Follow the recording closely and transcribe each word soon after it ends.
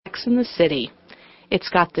Sex and the City. It's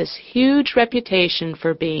got this huge reputation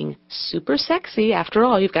for being super sexy. After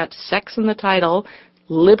all, you've got sex in the title,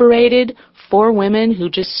 liberated for women who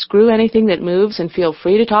just screw anything that moves and feel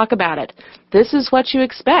free to talk about it. This is what you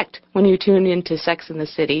expect when you tune into Sex and the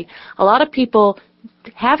City. A lot of people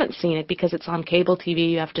haven't seen it because it's on cable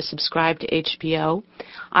TV. You have to subscribe to HBO.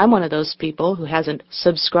 I'm one of those people who hasn't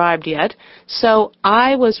subscribed yet. So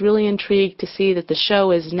I was really intrigued to see that the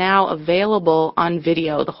show is now available on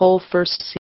video, the whole first season.